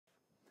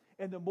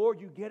And the more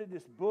you get in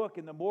this book,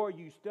 and the more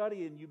you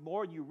study, and the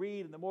more you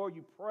read, and the more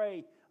you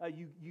pray,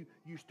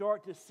 you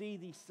start to see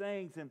these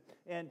things.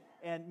 And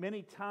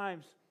many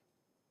times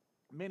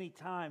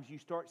you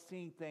start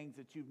seeing things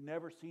that you've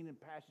never seen in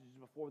passages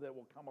before that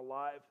will come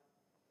alive.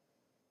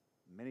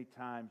 Many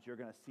times you're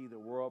going to see the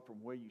world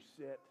from where you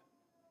sit.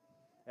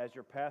 As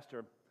your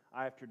pastor,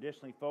 I have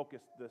traditionally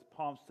focused this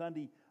Palm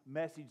Sunday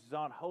messages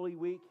on Holy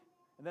Week,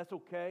 and that's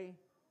okay.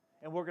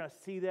 And we're going to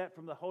see that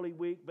from the Holy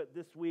Week, but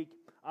this week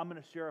I'm going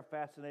to share a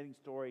fascinating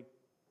story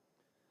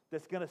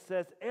that's going to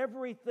say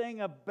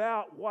everything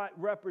about what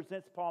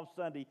represents Palm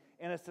Sunday,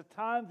 and it's the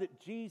time that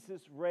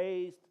Jesus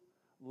raised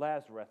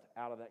Lazarus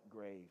out of that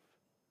grave.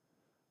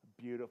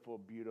 Beautiful,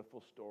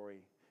 beautiful story.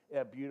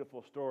 A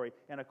beautiful story.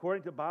 And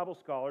according to Bible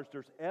scholars,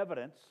 there's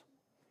evidence.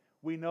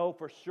 We know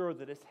for sure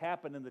that this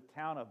happened in the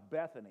town of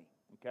Bethany,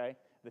 okay?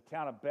 The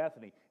town of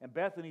Bethany. And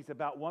Bethany's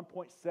about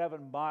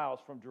 1.7 miles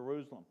from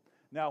Jerusalem.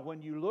 Now,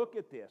 when you look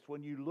at this,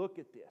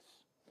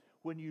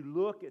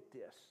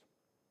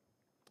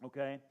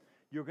 okay,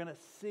 you're going to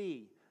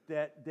see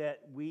that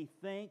we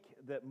think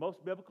that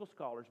most biblical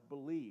scholars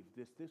believe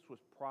this was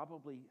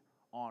probably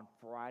on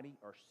Friday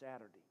or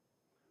Saturday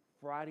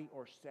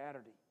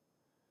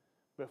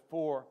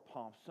before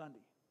Palm Sunday.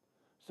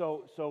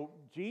 So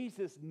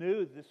Jesus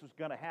knew this was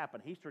going to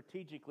happen. He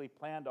strategically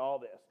planned all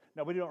this.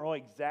 Now, we don't know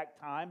exact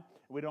time.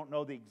 We don't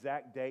know the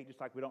exact date, just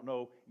like we don't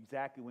know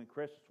exactly when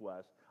Christmas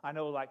was. I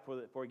know, like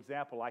for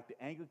example, like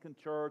the Anglican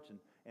Church and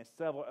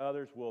several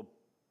others will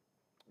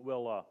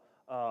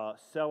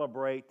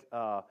celebrate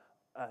a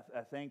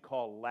thing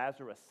called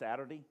Lazeras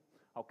Saturday,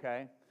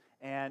 okay?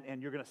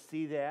 And you're going to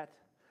see that.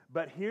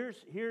 But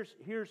here's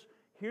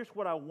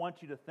what I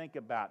want you to think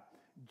about.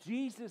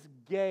 Jesus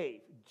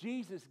gave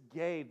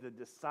the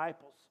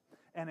disciples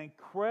an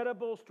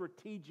incredible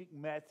strategic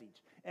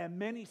message and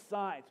many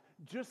signs,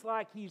 just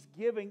like He's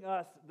giving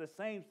us the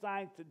same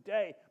signs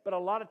today. But a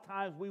lot of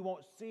times we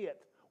won't see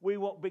it. We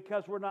won't,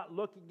 because we're not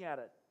looking at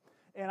it.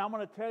 And I'm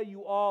going to tell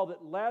you all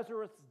that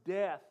Lazarus'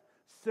 death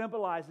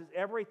symbolizes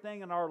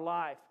everything in our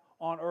life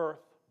on earth.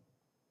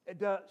 It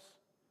does.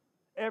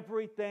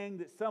 Everything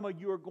that some of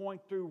you are going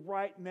through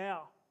right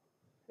now.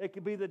 It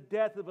could be the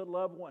death of a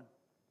loved one,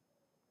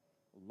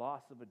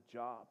 loss of a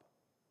job,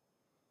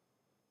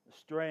 the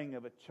straying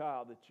of a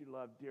child that you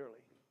love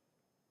dearly,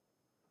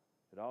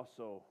 but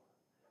also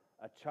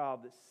a child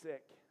that's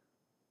sick.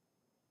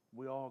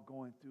 We all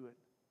going through it.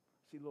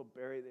 See little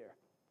Barry there.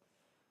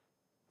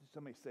 Did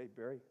somebody say,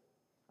 Barry,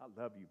 I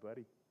love you,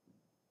 buddy.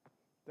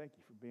 Thank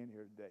you for being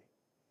here today.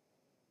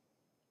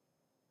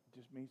 It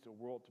just means the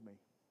world to me.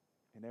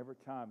 And every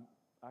time,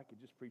 I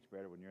could just preach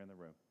better when you're in the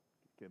room.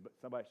 But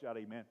somebody shout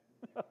amen.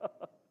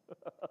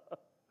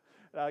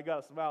 I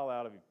got a smile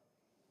out of him.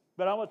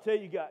 But I'm going to tell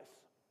you guys,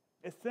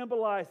 it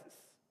symbolizes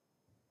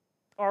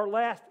our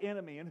last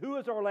enemy. And who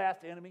is our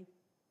last enemy?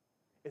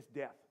 It's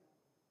death.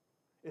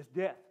 It's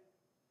death.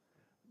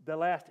 The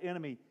last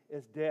enemy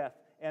is death.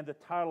 And the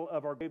title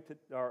of our grave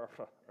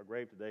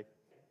today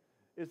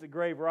is the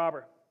grave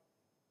robber.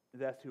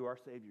 That's who our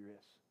Savior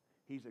is.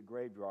 He's a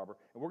grave robber.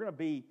 And we're going to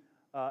be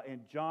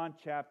in John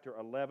chapter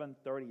 11,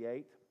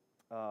 38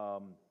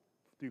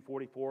 through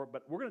 44.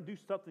 But we're going to do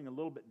something a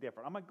little bit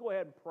different. I'm going to go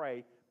ahead and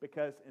pray,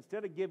 because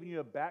instead of giving you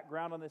a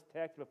background on this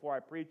text before I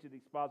preach it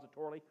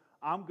expositorily,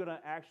 I'm going to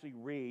actually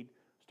read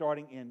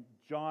starting in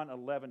John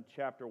 11,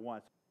 chapter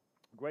 1.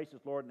 Gracious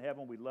Lord in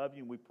heaven, we love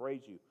you and we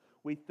praise you.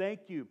 We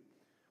thank you.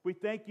 We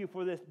thank you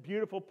for this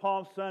beautiful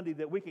Palm Sunday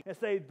that we can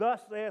say,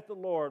 thus saith the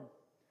Lord.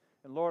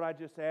 And Lord, I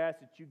just ask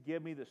that you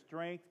give me the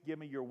strength, give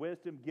me your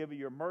wisdom, give me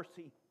your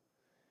mercy.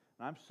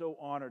 And I'm so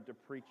honored to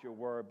preach your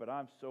word, but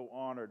I'm so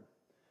honored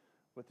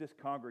with this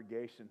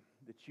congregation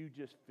that you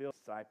just fill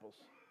disciples.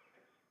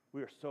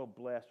 We are so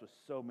blessed with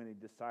so many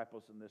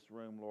disciples in this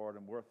room, Lord,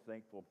 and we're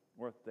thankful.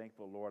 We're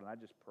thankful, Lord, and I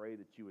just pray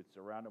that you would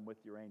surround them with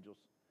your angels.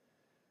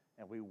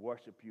 And we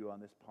worship you on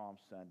this Palm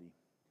Sunday.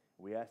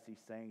 We ask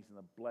these things in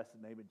the blessed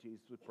name of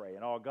Jesus, we pray.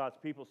 And all God's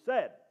people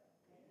said,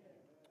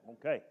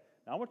 okay.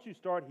 Now I want you to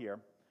start here.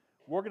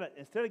 We're going to,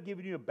 instead of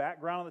giving you a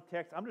background on the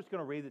text, I'm just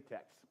going to read the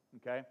text,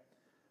 okay?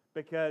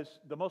 Because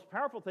the most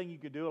powerful thing you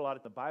could do a lot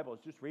of the Bible is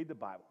just read the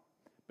Bible.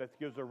 But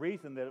there's a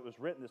reason that it was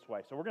written this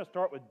way. So we're going to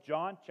start with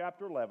John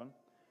chapter 11,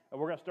 and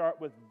we're going to start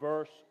with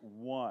verse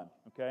 1,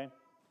 okay?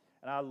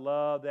 And I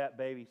love that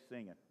baby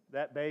singing.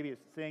 That baby is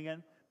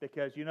singing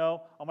because, you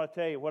know, I'm going to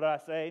tell you what I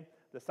say.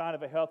 The sign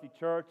of a healthy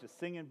church is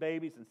singing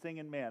babies and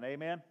singing men.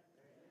 Amen?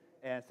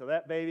 And so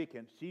that baby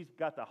she's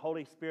got the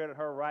Holy Spirit in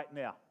her right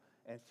now.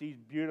 And she's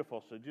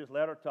beautiful, so just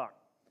let her talk.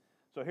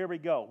 So here we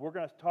go. We're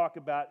going to talk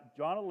about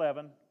John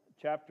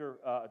chapter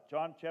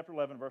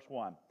 11, verse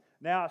 1.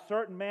 Now a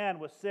certain man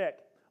was sick,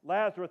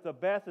 Lazarus of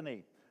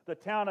Bethany, the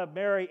town of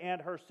Mary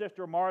and her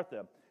sister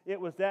Martha.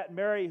 It was that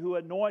Mary who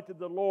anointed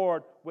the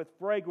Lord with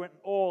fragrant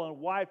oil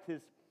and wiped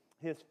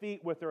his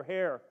feet with her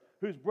hair,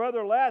 whose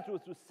brother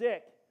Lazarus was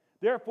sick.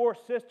 Therefore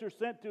sister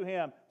sent to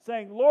him,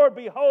 saying, Lord,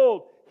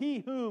 behold,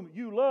 he whom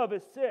you love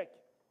is sick.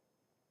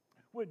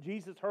 When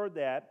Jesus heard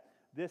that,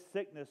 this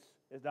sickness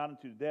is not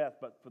unto death,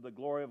 but for the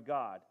glory of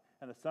God,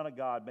 and the Son of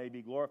God may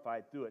be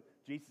glorified through it.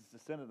 Jesus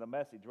is sending the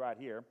message right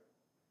here.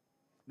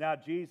 Now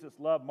Jesus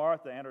loved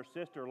Martha and her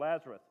sister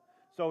Lazarus.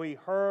 So he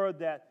heard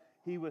that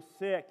he was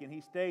sick, and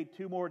he stayed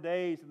 2 more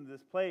days in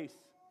this place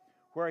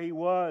where he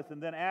was.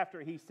 And then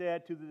after he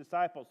said to the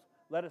disciples,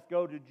 let us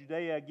go to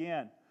Judea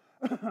again.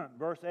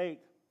 Verse 8,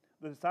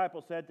 the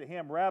disciples said to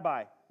him,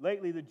 Rabbi,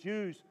 lately the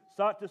Jews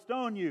sought to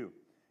stone you,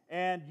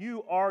 and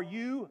are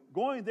you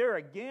going there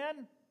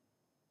again?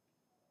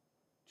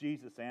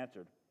 Jesus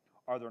answered,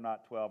 are there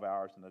not 12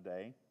 hours in the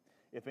day?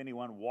 If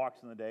anyone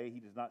walks in the day, he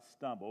does not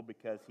stumble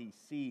because he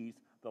sees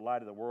the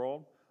light of the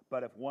world.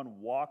 But if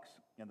one walks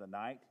in the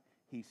night,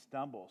 he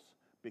stumbles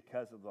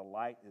because of the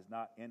light is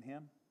not in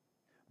him.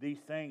 These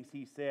things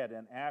he said,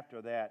 and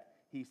after that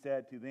he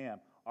said to them,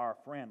 our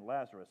friend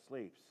Lazarus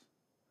sleeps,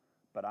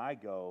 but I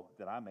go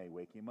that I may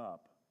wake him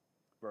up.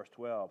 Verse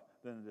 12,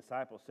 then the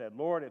disciples said,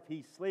 Lord, if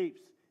he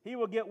sleeps, he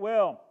will get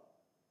well.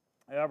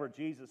 However,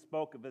 Jesus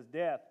spoke of his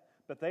death,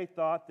 but they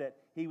thought that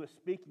he was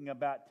speaking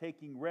about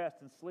taking rest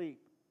and sleep.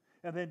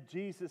 And then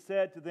Jesus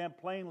said to them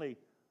plainly,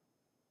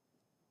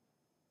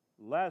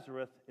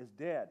 Lazarus is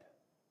dead.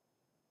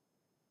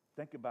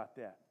 Think about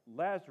that.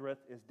 Lazarus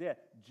is dead.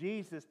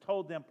 Jesus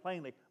told them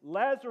plainly,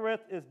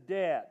 Lazarus is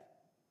dead.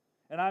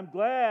 And I'm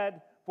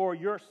glad for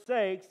your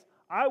sakes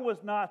I was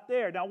not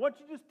there. Now, I want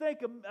you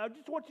I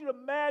just want you to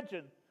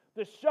imagine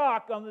the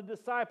shock on the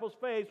disciples'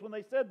 face when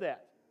they said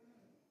that.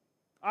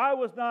 I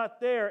was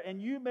not there,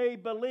 and you may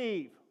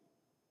believe.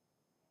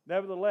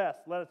 Nevertheless,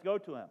 let us go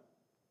to him.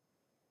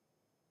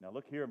 Now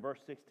look here in verse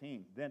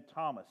 16. Then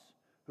Thomas,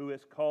 who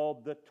is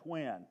called the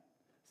twin,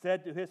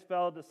 said to his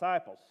fellow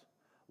disciples,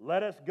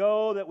 let us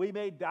go that we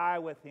may die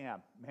with him.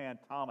 Man,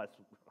 Thomas,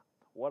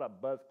 what a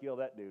buzzkill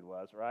that dude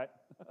was, right?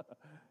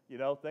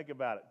 Think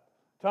about it.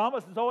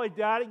 Thomas is always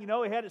doubting. He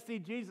had to see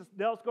Jesus'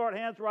 nail-scarred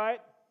hands, right?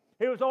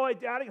 He was always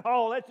doubting.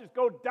 Oh, let's just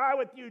go die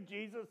with you,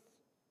 Jesus.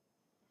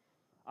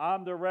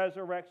 I'm the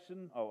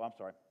resurrection. Oh, I'm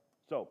sorry.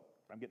 So,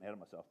 I'm getting ahead of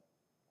myself.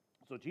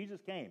 So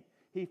Jesus came.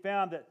 He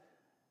found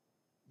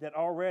that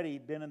already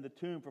been in the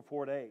tomb for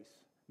 4 days.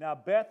 Now,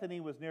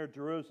 Bethany was near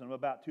Jerusalem,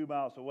 about 2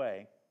 miles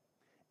away,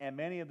 and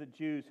many of the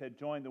Jews had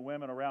joined the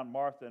women around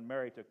Martha and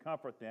Mary to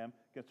comfort them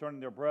concerning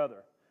their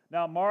brother.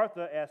 Now,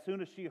 Martha, as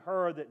soon as she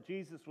heard that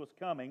Jesus was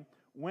coming,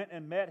 went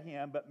and met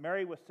him, but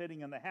Mary was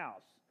sitting in the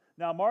house.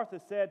 Now, Martha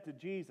said to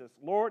Jesus,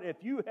 Lord, if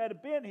you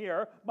had been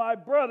here, my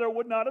brother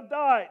would not have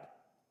died.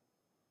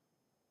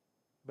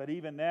 But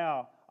even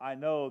now, I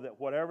know that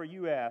whatever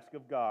you ask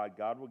of God,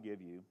 God will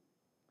give you.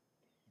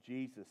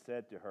 Jesus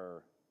said to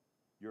her,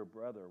 your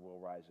brother will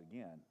rise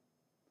again.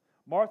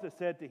 Martha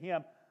said to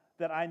him,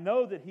 that I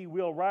know that he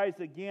will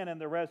rise again in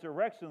the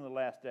resurrection of the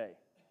last day.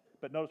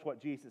 But notice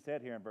what Jesus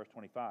said here in verse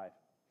 25.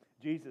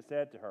 Jesus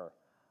said to her,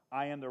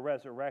 I am the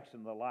resurrection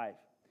and the life.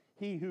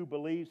 He who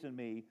believes in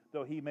me,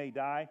 though he may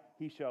die,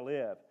 he shall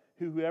live.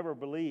 Whoever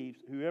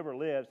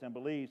lives and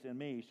believes in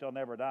me shall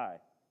never die.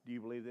 Do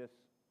you believe this?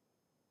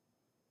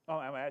 Oh,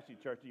 I'm going to ask you,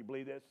 church, do you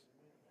believe this?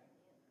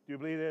 Do you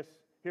believe this?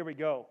 Here we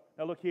go.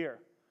 Now look here.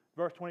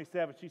 Verse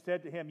 27, she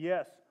said to him,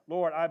 yes,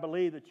 Lord, I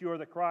believe that you are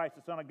the Christ,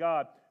 the Son of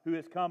God, who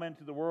has come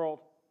into the world.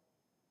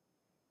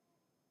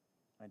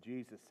 And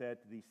Jesus said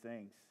to these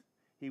things.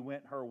 He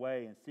went her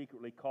way and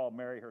secretly called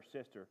Mary, her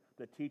sister.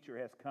 The teacher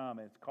has come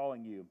and is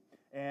calling you.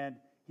 And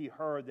he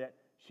heard that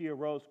she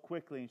arose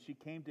quickly and she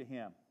came to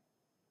him.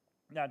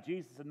 Now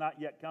Jesus had not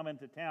yet come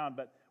into town,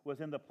 but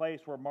was in the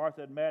place where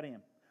Martha had met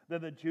him.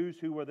 Then the Jews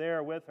who were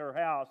there with her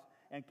house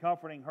and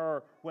comforting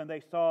her, when they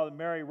saw that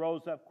Mary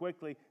rose up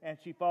quickly, and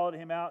she followed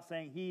him out,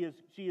 saying,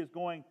 she is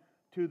going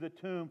to the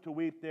tomb to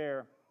weep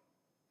there.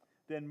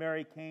 Then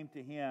Mary came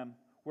to him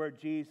where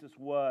Jesus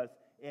was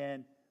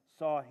and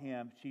saw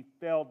him. She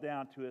fell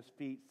down to his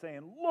feet,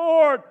 saying,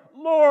 Lord,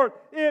 Lord,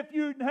 if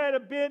you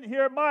had been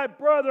here, my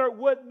brother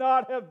would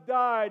not have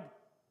died.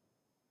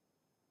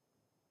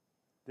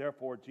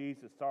 Therefore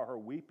Jesus saw her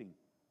weeping.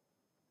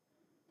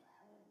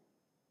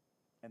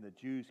 And the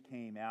Jews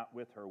came out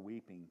with her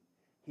weeping.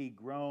 He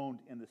groaned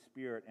in the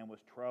spirit and was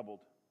troubled.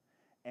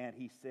 And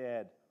he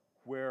said,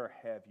 where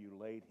have you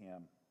laid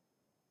him?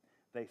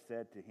 They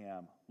said to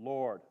him,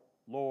 Lord,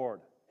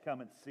 Lord,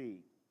 come and see.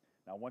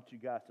 Now I want you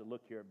guys to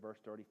look here at verse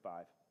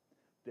 35.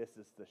 This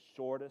is the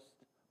shortest,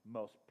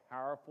 most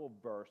powerful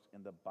verse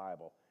in the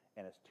Bible.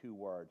 And it's 2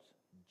 words.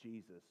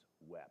 Jesus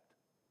wept.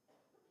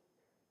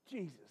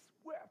 Jesus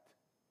wept.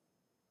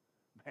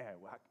 Man,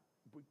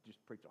 we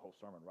just preach a whole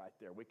sermon right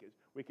there.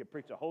 We could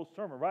preach a whole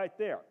sermon right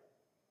there.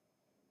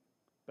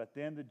 But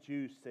then the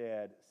Jews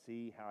said,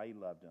 see how he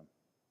loved him.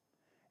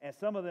 And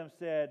some of them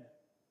said,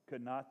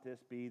 could not this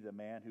be the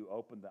man who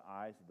opened the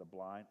eyes of the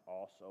blind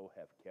also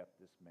have kept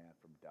this man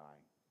from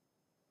dying?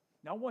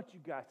 Now I want you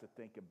guys to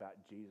think about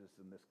Jesus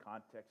in this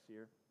context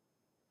here.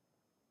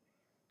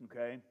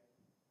 Okay?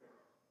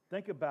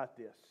 Think about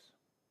this.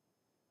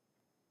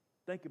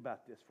 Think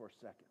about this for a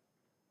second.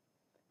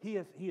 He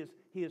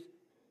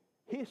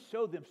has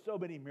showed them so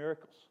many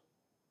miracles.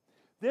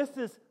 This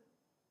is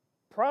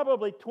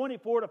probably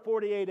 24 to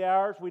 48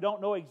 hours, we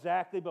don't know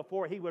exactly,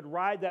 before he would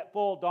ride that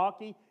full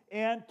donkey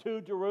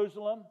into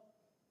Jerusalem.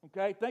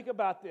 Okay, think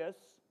about this.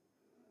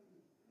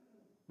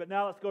 But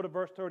now let's go to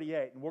verse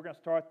 38, and we're going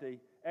to start the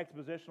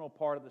expositional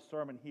part of the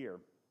sermon here.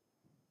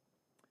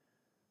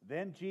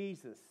 Then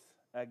Jesus,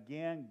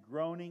 again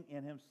groaning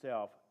in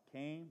himself,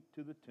 came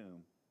to the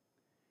tomb.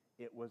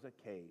 It was a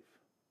cave,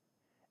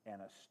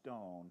 and a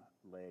stone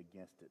lay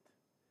against it.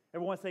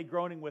 Everyone say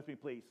groaning with me,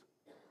 please.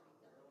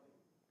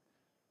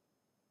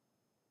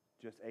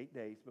 Just 8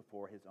 days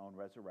before his own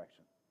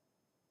resurrection,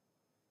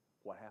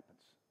 what happens?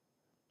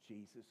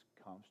 Jesus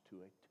comes to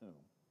a tomb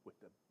with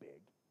a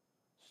big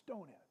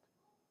stone in it,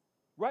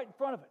 right in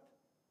front of it.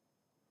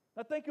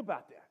 Now think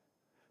about that.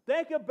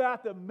 Think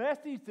about the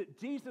message that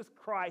Jesus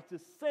Christ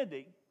is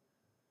sending,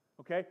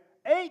 okay,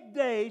 8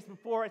 days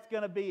before it's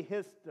going to be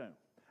his tomb.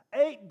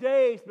 8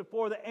 days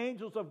before the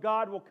angels of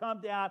God will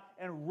come down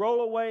and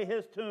roll away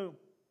his tomb.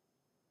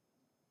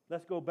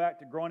 Let's go back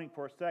to groaning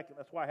for a second.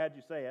 That's why I had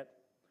you say it.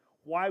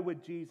 Why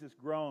would Jesus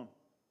groan?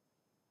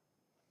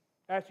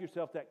 Ask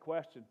yourself that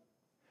question.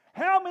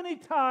 How many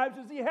times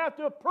does he have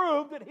to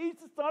prove that he's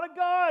the Son of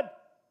God?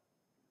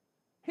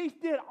 He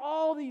did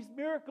all these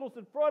miracles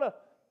in front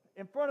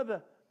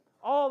of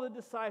all the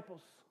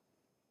disciples.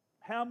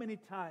 How many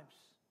times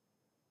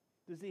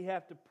does he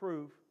have to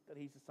prove that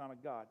he's the Son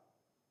of God?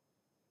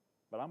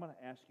 But I'm going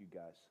to ask you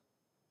guys,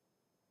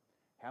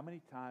 how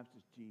many times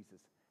does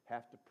Jesus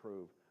have to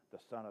prove the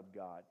Son of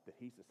God, that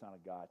he's the Son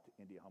of God, to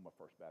Indiana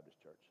First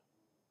Baptist Church?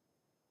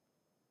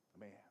 I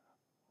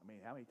mean,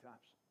 how many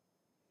times?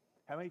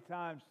 How many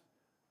times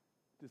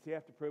does he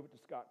have to prove it to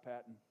Scott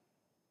Patton?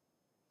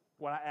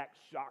 When I act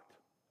shocked,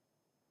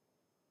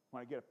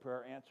 when I get a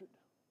prayer answered,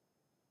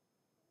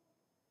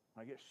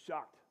 when I get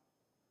shocked,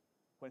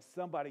 when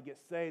somebody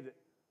gets saved that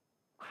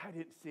I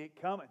didn't see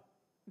it coming.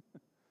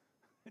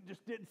 I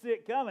just didn't see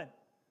it coming.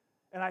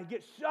 And I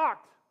get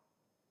shocked.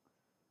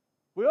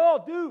 We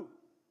all do.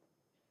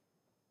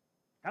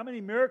 How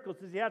many miracles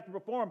does he have to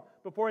perform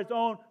before his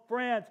own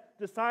friends,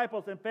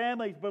 disciples, and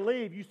families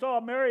believe? You saw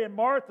Mary and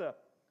Martha,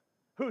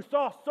 who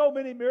saw so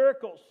many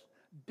miracles,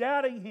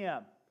 doubting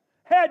him.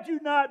 Had you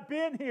not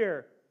been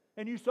here,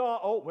 and you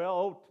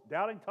saw,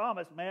 doubting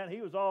Thomas, man,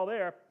 he was all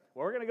there.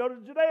 Well, we're going to go to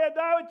Judea and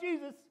die with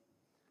Jesus.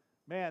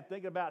 Man,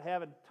 think about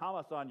having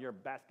Thomas on your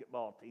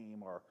basketball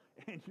team or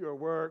in your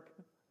work.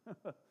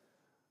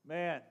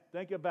 Man,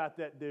 think about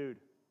that dude.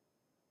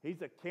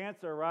 He's a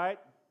cancer, right?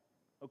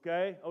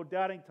 Okay? Oh,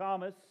 doubting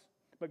Thomas.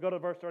 But go to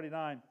verse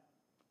 39. Would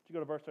you go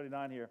to verse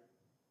 39 here?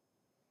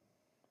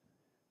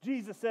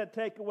 Jesus said,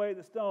 take away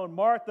the stone.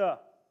 Martha,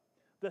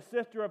 the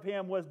sister of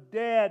him, was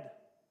dead.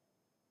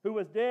 Who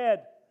was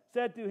dead,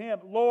 said to him,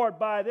 Lord,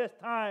 by this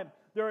time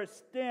there is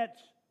stench.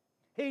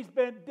 He's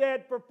been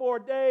dead for 4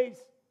 days.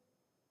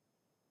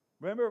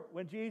 Remember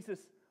when Jesus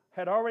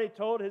had already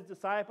told his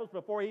disciples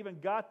before he even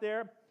got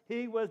there,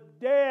 he was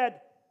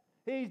dead.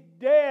 He's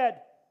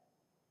dead.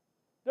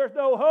 There's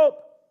no hope.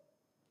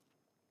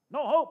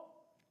 No hope.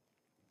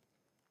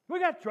 We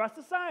got to trust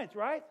the science,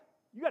 right?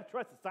 You got to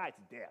trust the science.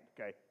 He's dead,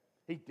 okay?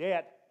 He's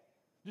dead.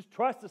 Just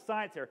trust the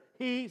science here.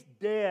 He's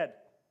dead.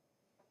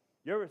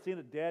 You ever seen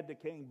a dead,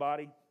 decaying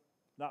body?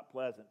 Not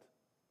pleasant.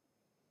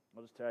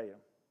 I'll just tell you.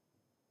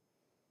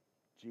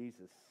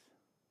 Jesus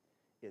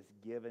is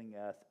giving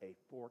us a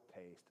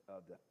foretaste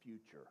of the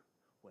future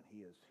when he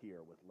is here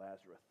with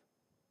Lazarus.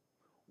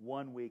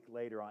 1 week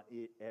later on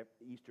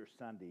Easter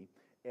Sunday,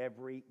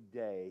 every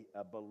day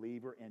a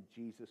believer in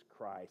Jesus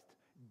Christ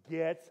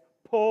gets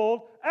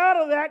pulled out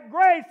of that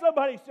grave.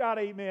 Somebody shout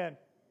amen.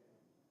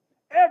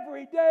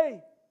 Every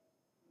day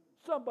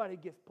somebody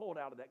gets pulled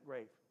out of that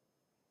grave.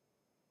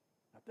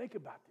 Now think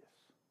about this.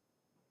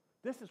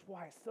 This is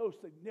why it's so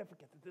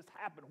significant that this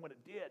happened when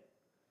it did.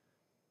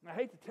 And I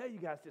hate to tell you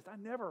guys this, I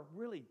never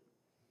really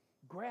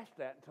grasped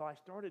that until I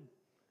started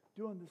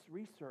doing this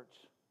research.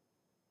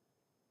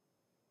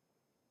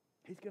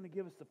 He's going to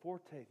give us the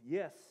foretaste.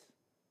 Yes,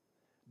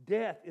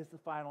 death is the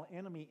final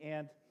enemy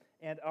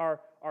and our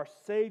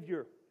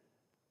Savior.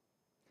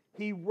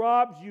 He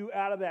robs you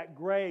out of that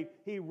grave.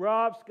 He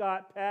robbed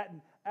Scott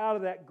Patton out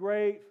of that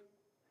grave.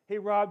 He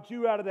robbed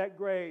you out of that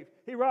grave.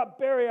 He robbed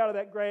Barry out of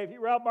that grave. He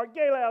robbed Mark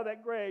Gala out of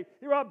that grave.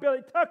 He robbed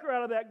Billy Tucker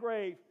out of that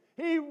grave.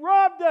 He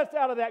robbed us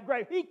out of that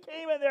grave. He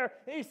came in there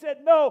and he said,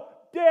 no,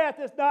 death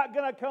is not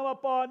going to come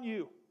upon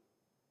you.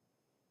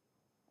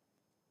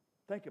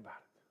 Think about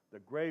it. The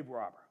grave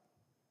robber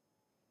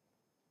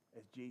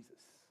is Jesus.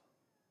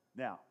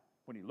 Now,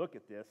 when you look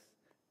at this,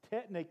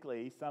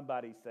 technically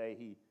somebody say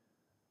he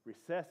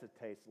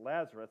resuscitates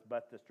Lazarus,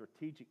 but the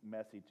strategic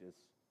message is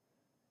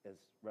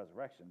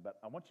resurrection. But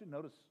I want you to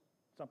notice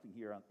something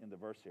here in the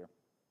verse here.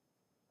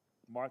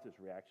 Martha's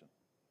reaction.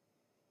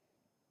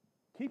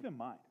 Keep in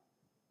mind,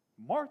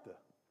 Martha,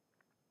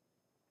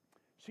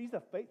 she's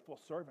a faithful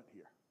servant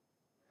here.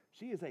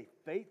 She is a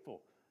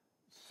faithful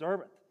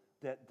servant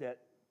that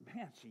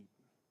man,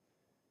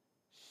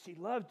 she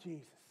loved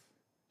Jesus.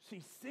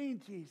 She's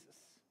seen Jesus.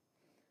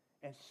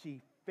 And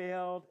she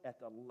failed at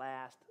the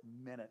last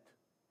minute.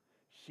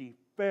 She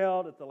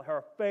failed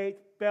her faith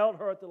failed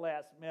her at the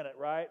last minute,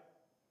 right?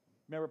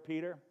 Remember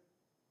Peter?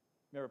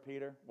 Remember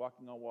Peter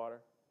walking on water?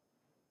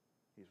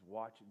 He's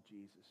watching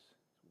Jesus.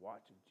 He's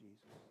watching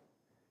Jesus.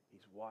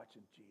 He's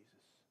watching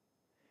Jesus.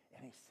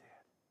 And he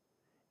said,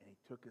 and he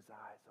took his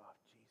eyes off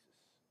Jesus.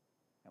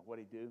 And what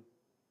did he do?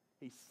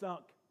 He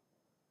sunk.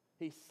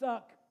 He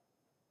sunk.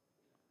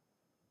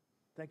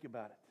 Think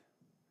about it.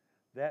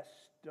 That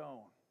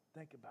stone,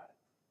 think about it.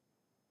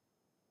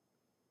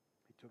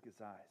 He took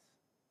his eyes.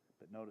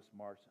 But notice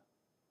Martha.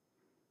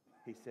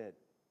 He said,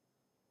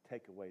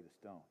 take away the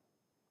stone.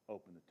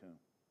 Open the tomb.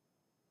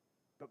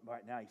 But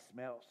right now he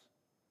smells.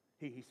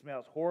 He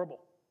smells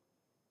horrible.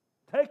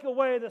 Take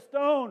away the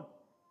stone.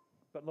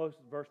 But notice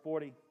verse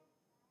 40.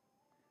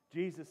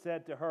 Jesus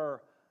said to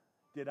her,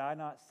 did I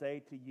not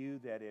say to you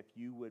that if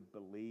you would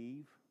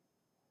believe,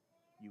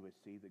 you would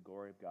see the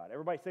glory of God?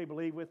 Everybody say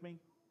believe with me.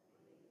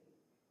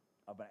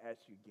 I'm going to ask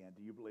you again.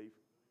 Do you believe?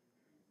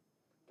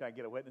 Can I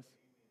get a witness?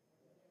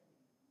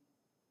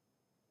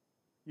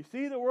 You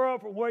see the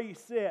world from where you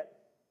sit,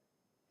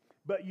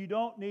 but you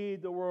don't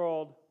need the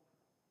world.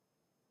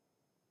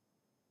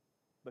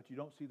 But you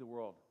don't see the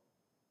world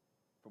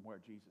from where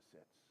Jesus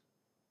sits.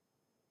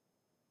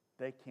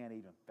 They can't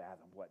even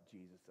fathom what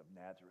Jesus of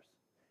Nazareth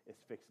is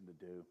fixing to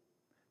do.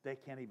 They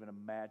can't even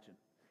imagine.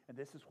 And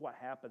this is what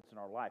happens in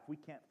our life. We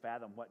can't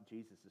fathom what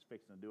Jesus is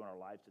fixing to do in our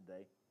lives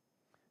today.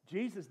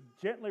 Jesus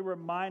gently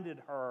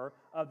reminded her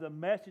of the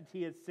message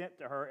he had sent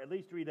to her at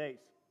least 3 days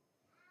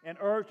and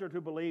urged her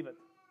to believe it.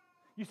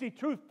 You see,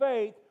 true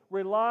faith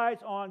relies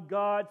on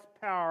God's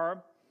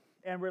power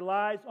and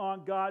relies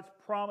on God's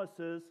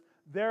promises,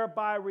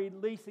 thereby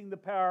releasing the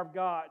power of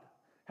God.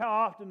 How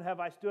often have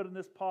I stood in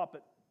this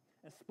pulpit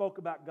and spoke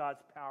about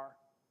God's power?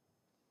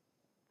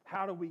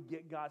 How do we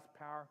get God's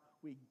power?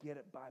 We get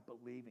it by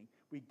believing.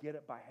 We get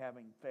it by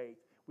having faith.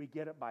 We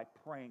get it by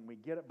praying. We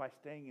get it by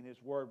staying in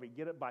His Word. We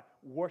get it by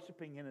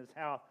worshiping in His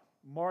house.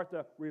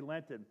 Martha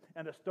relented,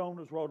 and the stone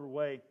was rolled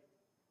away.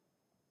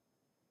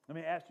 Let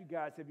me ask you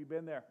guys, have you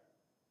been there?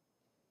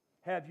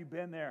 Have you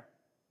been there?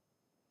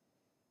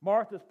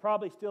 Martha's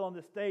probably still on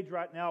this stage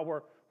right now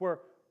where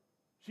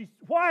she's,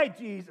 why,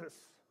 Jesus?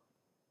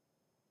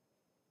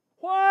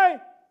 Why?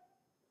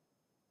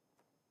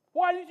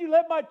 Why did you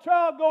let my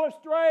child go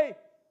astray?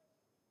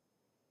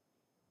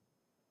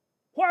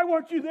 Why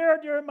weren't you there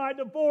during my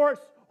divorce?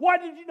 Why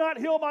did you not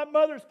heal my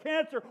mother's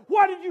cancer?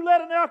 Why did you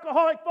let an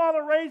alcoholic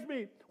father raise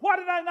me? Why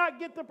did I not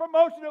get the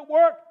promotion at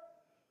work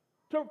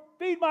to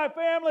feed my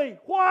family?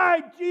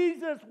 Why,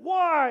 Jesus?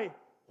 Why?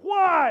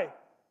 Why?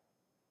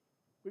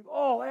 We've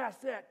all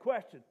asked that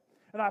question.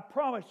 And I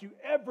promise you,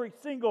 every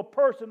single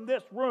person in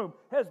this room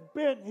has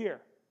been here.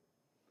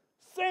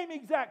 Same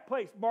exact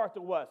place Martha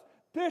was.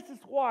 This is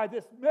why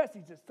this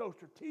message is so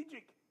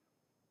strategic.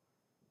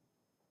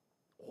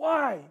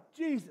 Why,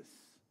 Jesus?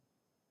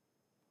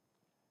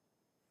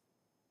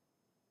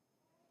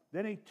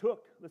 Then he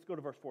took, let's go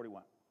to verse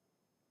 41.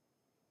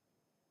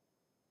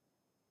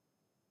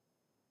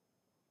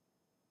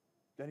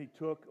 Then he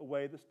took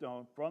away the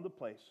stone from the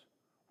place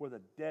where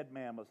the dead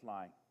man was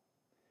lying.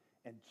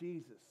 And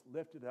Jesus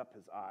lifted up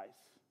his eyes,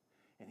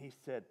 and he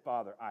said,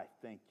 Father, I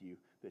thank you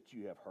that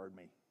you have heard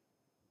me.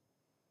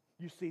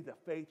 You see the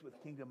faith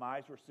with kingdom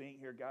eyes we're seeing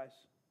here, guys?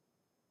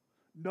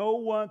 No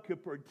one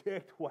could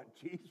predict what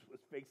Jesus was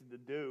fixing to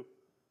do.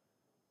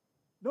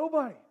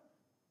 Nobody.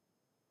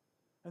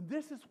 And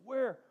this is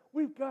where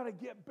we've got to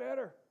get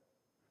better.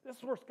 This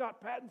is where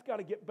Scott Patton's got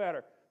to get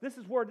better. This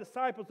is where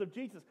disciples of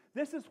Jesus,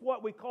 this is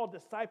what we call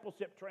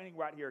discipleship training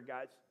right here,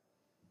 guys.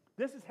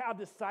 This is how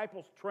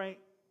disciples train.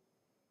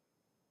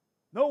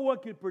 No one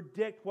could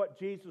predict what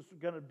Jesus was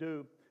going to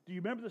do. Do you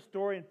remember the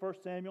story in 1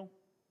 Samuel?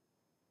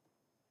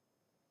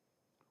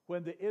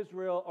 When the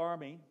Israel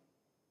army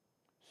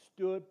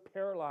stood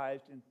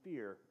paralyzed in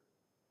fear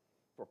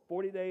for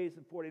 40 days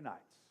and 40 nights.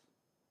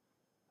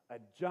 A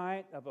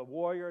giant of a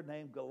warrior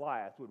named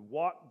Goliath would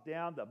walk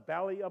down the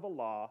valley of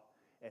Elah,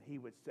 and he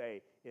would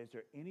say, is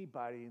there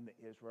anybody in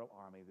the Israel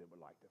army that would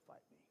like to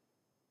fight me?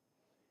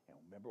 And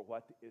remember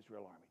what the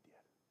Israel army did.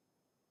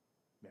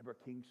 Remember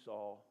King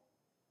Saul,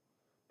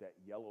 that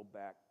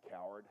yellow-backed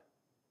coward?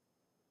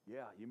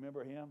 Yeah, you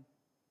remember him?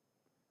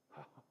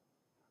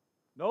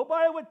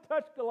 Nobody would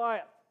touch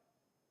Goliath.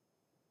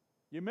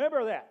 You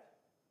remember that?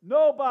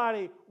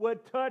 Nobody would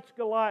touch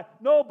Goliath.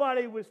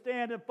 Nobody would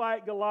stand and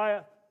fight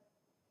Goliath.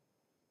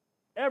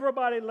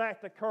 Everybody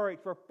lacked the courage.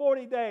 For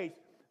 40 days,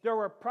 there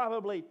were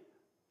probably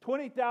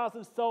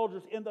 20,000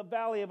 soldiers in the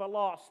valley of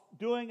Elah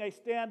doing a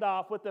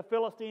standoff with the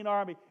Philistine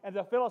army. And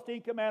the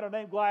Philistine commander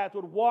named Goliath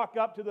would walk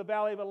up to the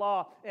valley of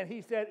Elah, and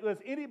he said, does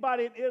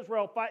anybody in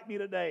Israel fight me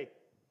today?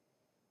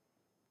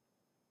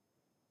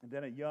 And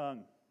then a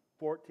young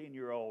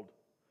 14-year-old,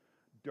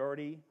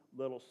 dirty,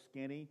 little,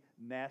 skinny,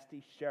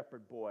 nasty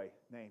shepherd boy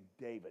named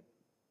David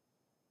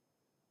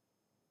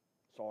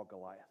saw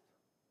Goliath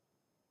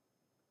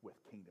with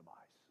kingdom eyes.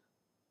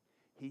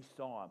 He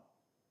saw him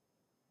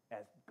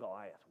as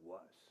Goliath was.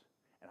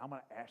 And I'm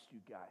going to ask you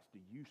guys, do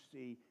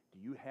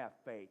you have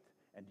faith,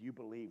 and do you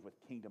believe with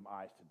kingdom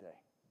eyes today?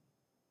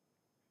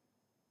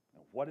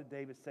 And what did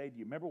David say? Do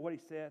you remember what he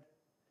said?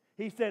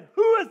 He said,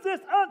 "Who is this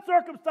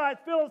uncircumcised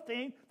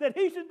Philistine that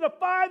he should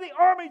defy the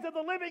armies of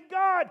the living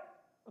God?"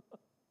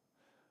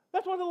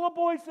 That's what the little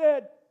boy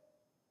said.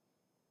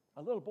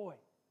 A little boy.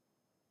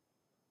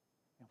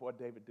 And what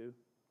did David do?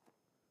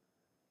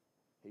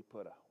 He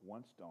put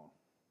one stone,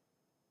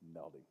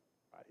 nailed him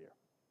right here.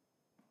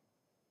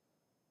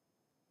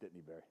 Didn't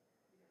he, Barry?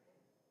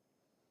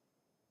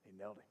 He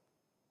nailed him.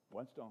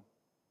 One stone.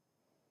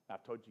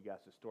 I've told you guys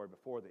this story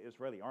before. The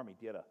Israeli army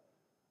did a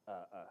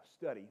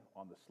study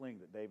on the sling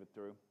that David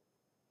threw,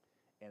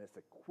 and it's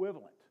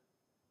equivalent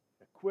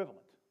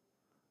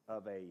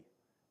of a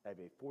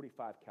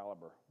 45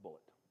 caliber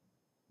bullet.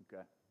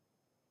 Okay,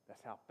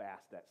 that's how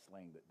fast that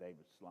sling that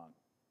David slung.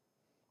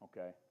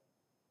 Okay,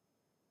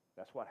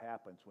 that's what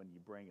happens when you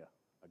bring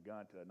a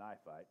gun to a knife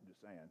fight. I'm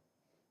just saying.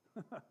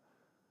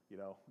 You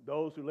know,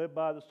 those who live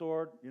by the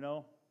sword, you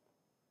know,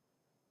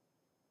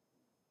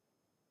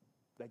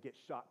 they get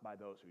shot by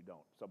those who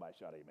don't. Somebody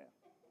shout amen.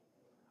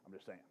 I'm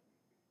just saying.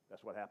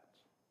 That's what happens.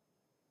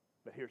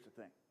 But here's the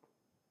thing.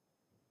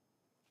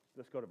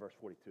 Let's go to verse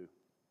 42.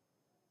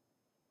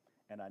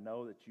 And I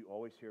know that you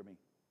always hear me,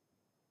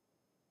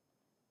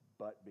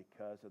 but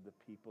because of the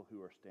people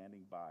who are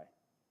standing by,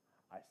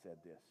 I said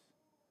this,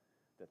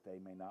 that they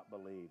may not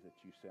believe that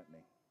you sent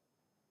me.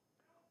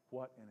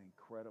 What an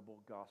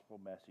incredible gospel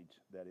message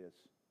that is.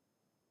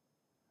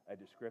 A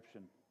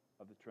description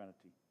of the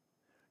Trinity.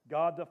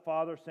 God the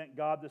Father sent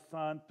God the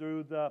Son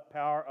through the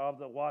power of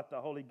the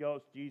Holy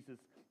Ghost. Jesus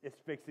is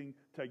fixing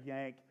to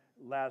yank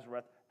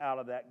Lazarus out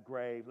of that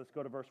grave. Let's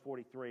go to verse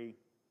 43.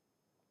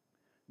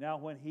 Now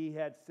when he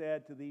had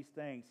said to these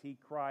things, he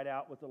cried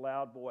out with a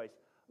loud voice,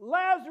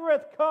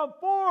 "Lazarus, come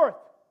forth!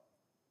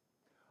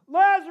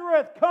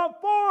 Lazarus, come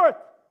forth!"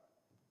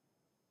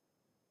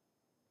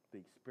 The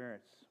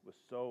experience was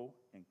so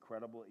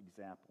incredible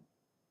example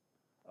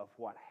of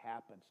what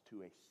happens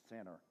to a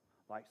sinner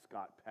like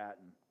Scott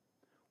Patton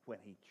when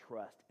he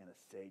trusts in a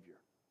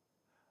Savior.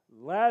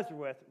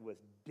 Lazarus was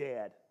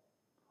dead.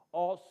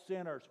 All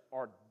sinners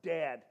are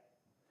dead.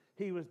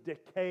 He was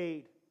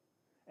decayed.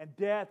 And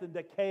death and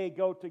decay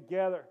go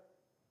together.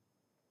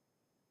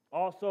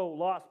 Also,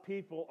 lost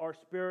people are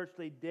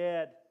spiritually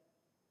dead.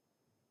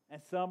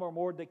 And some are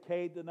more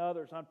decayed than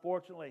others,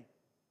 unfortunately.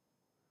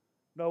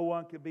 No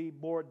one could be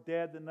more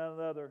dead than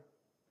another.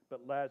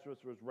 But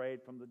Lazarus was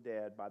raised from the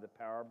dead by the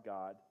power of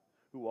God,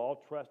 who all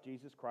trust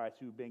Jesus Christ,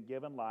 who've been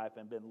given life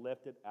and been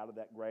lifted out of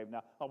that grave.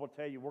 Now, I will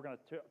tell you, we're going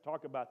to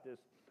talk about this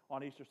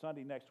on Easter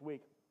Sunday next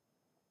week.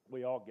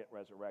 We all get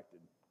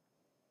resurrected.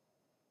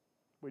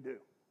 We do.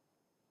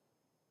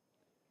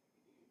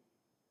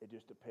 It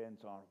just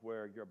depends on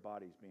where your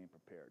body's being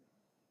prepared.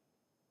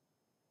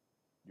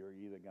 You're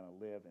either going to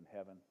live in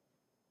heaven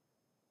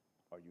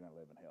or you're going to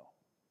live in hell.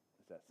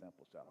 It's that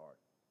simple. It's that hard.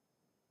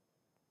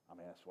 I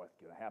mean, that's what's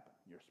going to happen.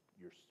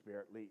 Your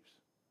spirit leaves.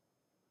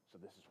 So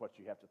this is what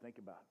you have to think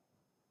about.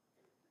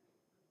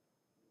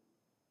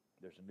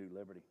 There's a new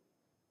liberty.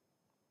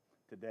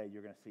 Today,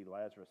 you're going to see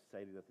Lazarus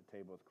seated at the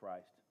table with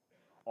Christ.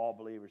 All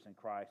believers in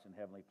Christ in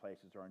heavenly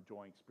places are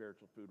enjoying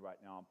spiritual food right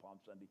now on Palm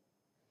Sunday.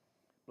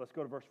 Let's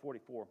go to verse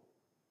 44.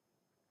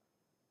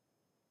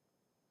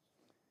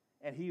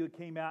 And he who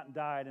came out and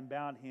died and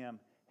bound him,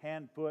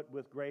 hand, foot,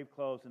 with grave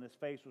clothes, and his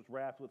face was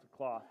wrapped with a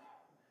cloth.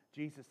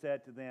 Jesus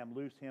said to them,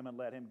 "Loose him and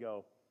let him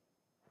go."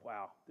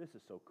 Wow, this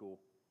is so cool.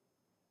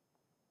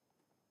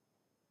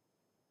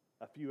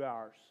 A few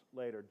hours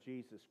later,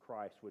 Jesus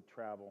Christ would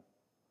travel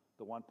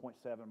the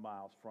 1.7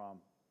 miles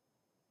from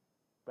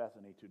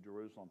Bethany to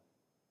Jerusalem,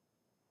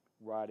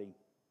 riding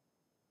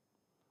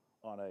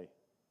on a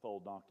foal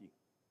donkey,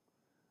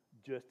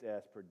 just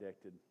as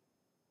predicted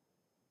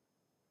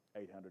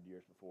 800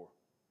 years before.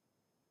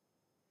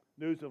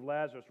 News of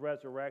Lazarus'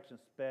 resurrection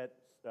spread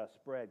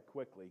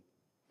quickly,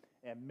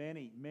 and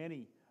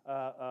many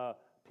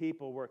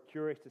people were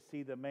curious to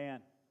see the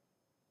man.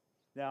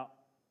 Now,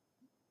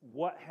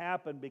 what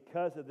happened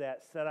because of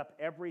that set up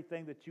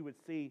everything that you would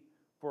see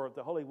for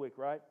the Holy Week,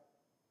 right?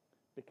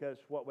 Because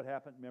what would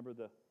happen? Remember,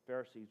 the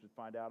Pharisees would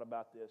find out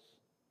about this.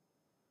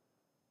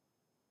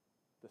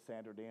 The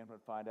Sanhedrin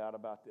would find out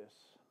about this.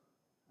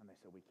 And they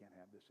said, "We can't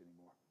have this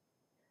anymore.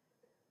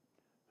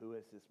 Who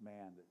is this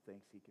man that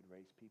thinks he could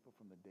raise people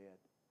from the dead?"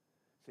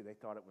 See, they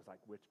thought it was like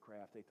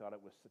witchcraft. They thought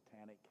it was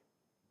satanic.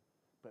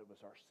 But it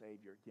was our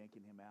Savior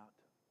yanking him out.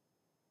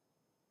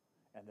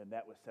 And then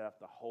that would set up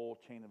the whole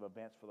chain of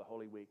events for the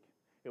Holy Week.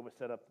 It would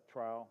set up the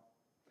trial.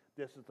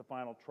 This is the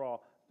final straw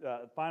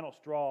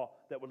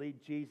that would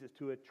lead Jesus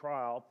to a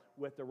trial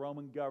with the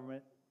Roman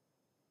government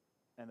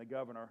and the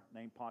governor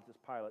named Pontius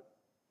Pilate.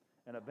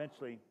 And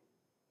eventually,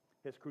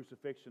 his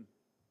crucifixion.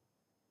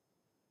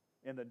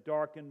 In the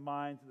darkened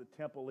minds of the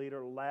temple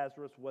leader,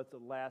 Lazarus was the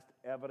last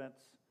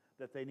evidence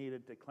that they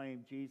needed to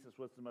claim Jesus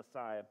was the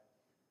Messiah.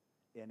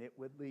 And it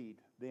would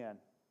lead then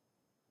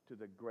to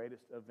the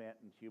greatest event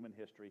in human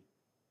history,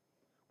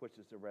 which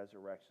is the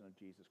resurrection of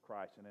Jesus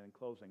Christ. And then in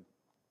closing,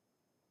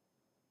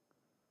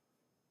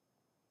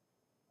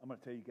 I'm going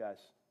to tell you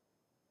guys,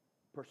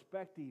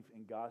 perspective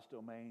in God's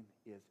domain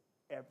is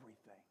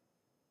everything.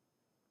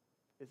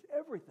 It's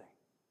everything.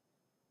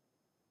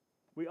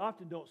 We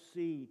often don't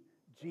see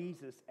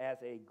Jesus as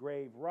a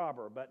grave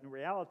robber, but in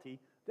reality,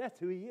 that's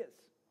who he is.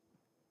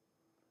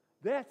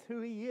 That's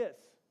who he is.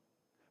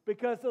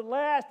 Because the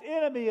last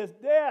enemy is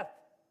death.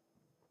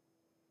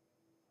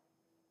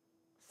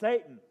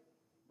 Satan.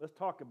 Let's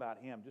talk about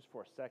him just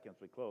for a second as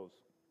we close.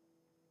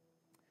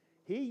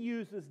 He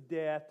uses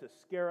death to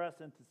scare us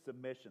into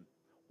submission.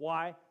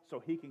 Why?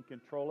 So he can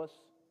control us.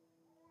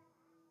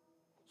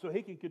 So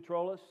he can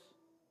control us.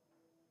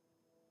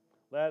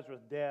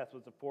 Lazarus' death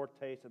was a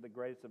foretaste of the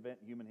greatest event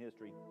in human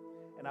history.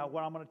 And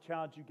what I'm going to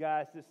challenge you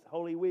guys this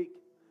Holy Week.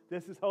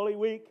 This is Holy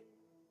Week.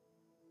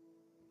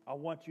 I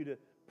want you to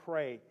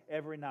pray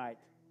every night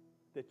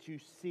that you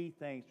see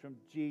things from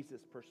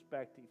Jesus'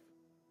 perspective.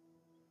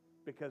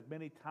 Because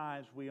many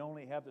times we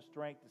only have the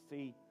strength to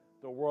see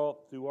the world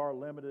through our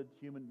limited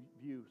human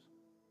views.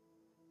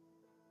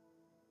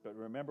 But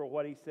remember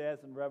what he says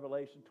in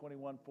Revelation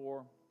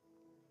 21:4.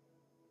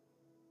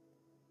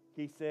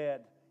 He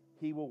said,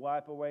 he will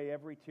wipe away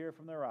every tear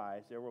from their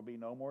eyes. There will be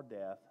no more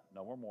death,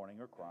 no more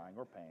mourning or crying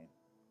or pain,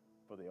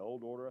 for the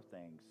old order of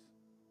things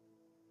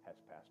has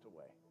passed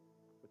away.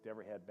 With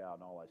every head bowed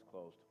and all eyes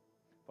closed.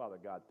 Father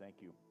God, thank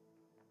you.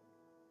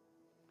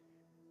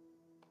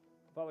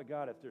 Father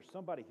God, if there's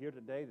somebody here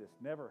today that's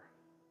never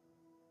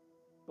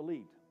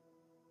believed,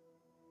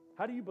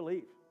 how do you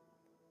believe?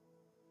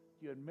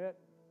 You admit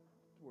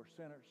we're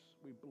sinners.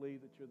 We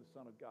believe that you're the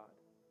Son of God.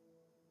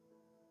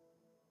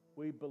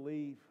 We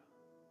believe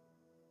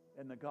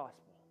in the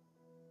gospel,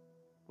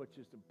 which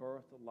is the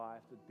birth, the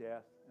life, the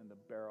death, and the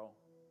burial,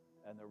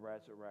 and the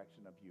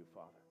resurrection of you,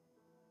 Father.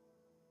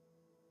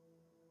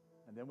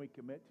 And then we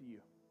commit to you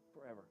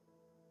forever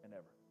and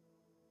ever.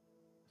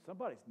 If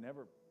somebody's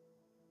never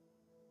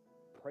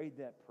prayed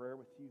that prayer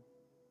with you,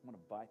 I'm going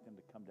to invite them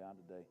to come down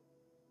today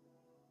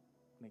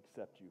and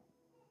accept you.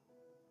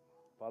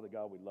 Father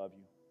God, we love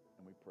you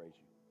and we praise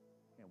you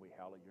and we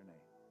hallow your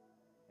name.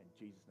 In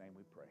Jesus' name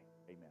we pray.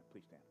 Amen.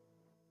 Please stand.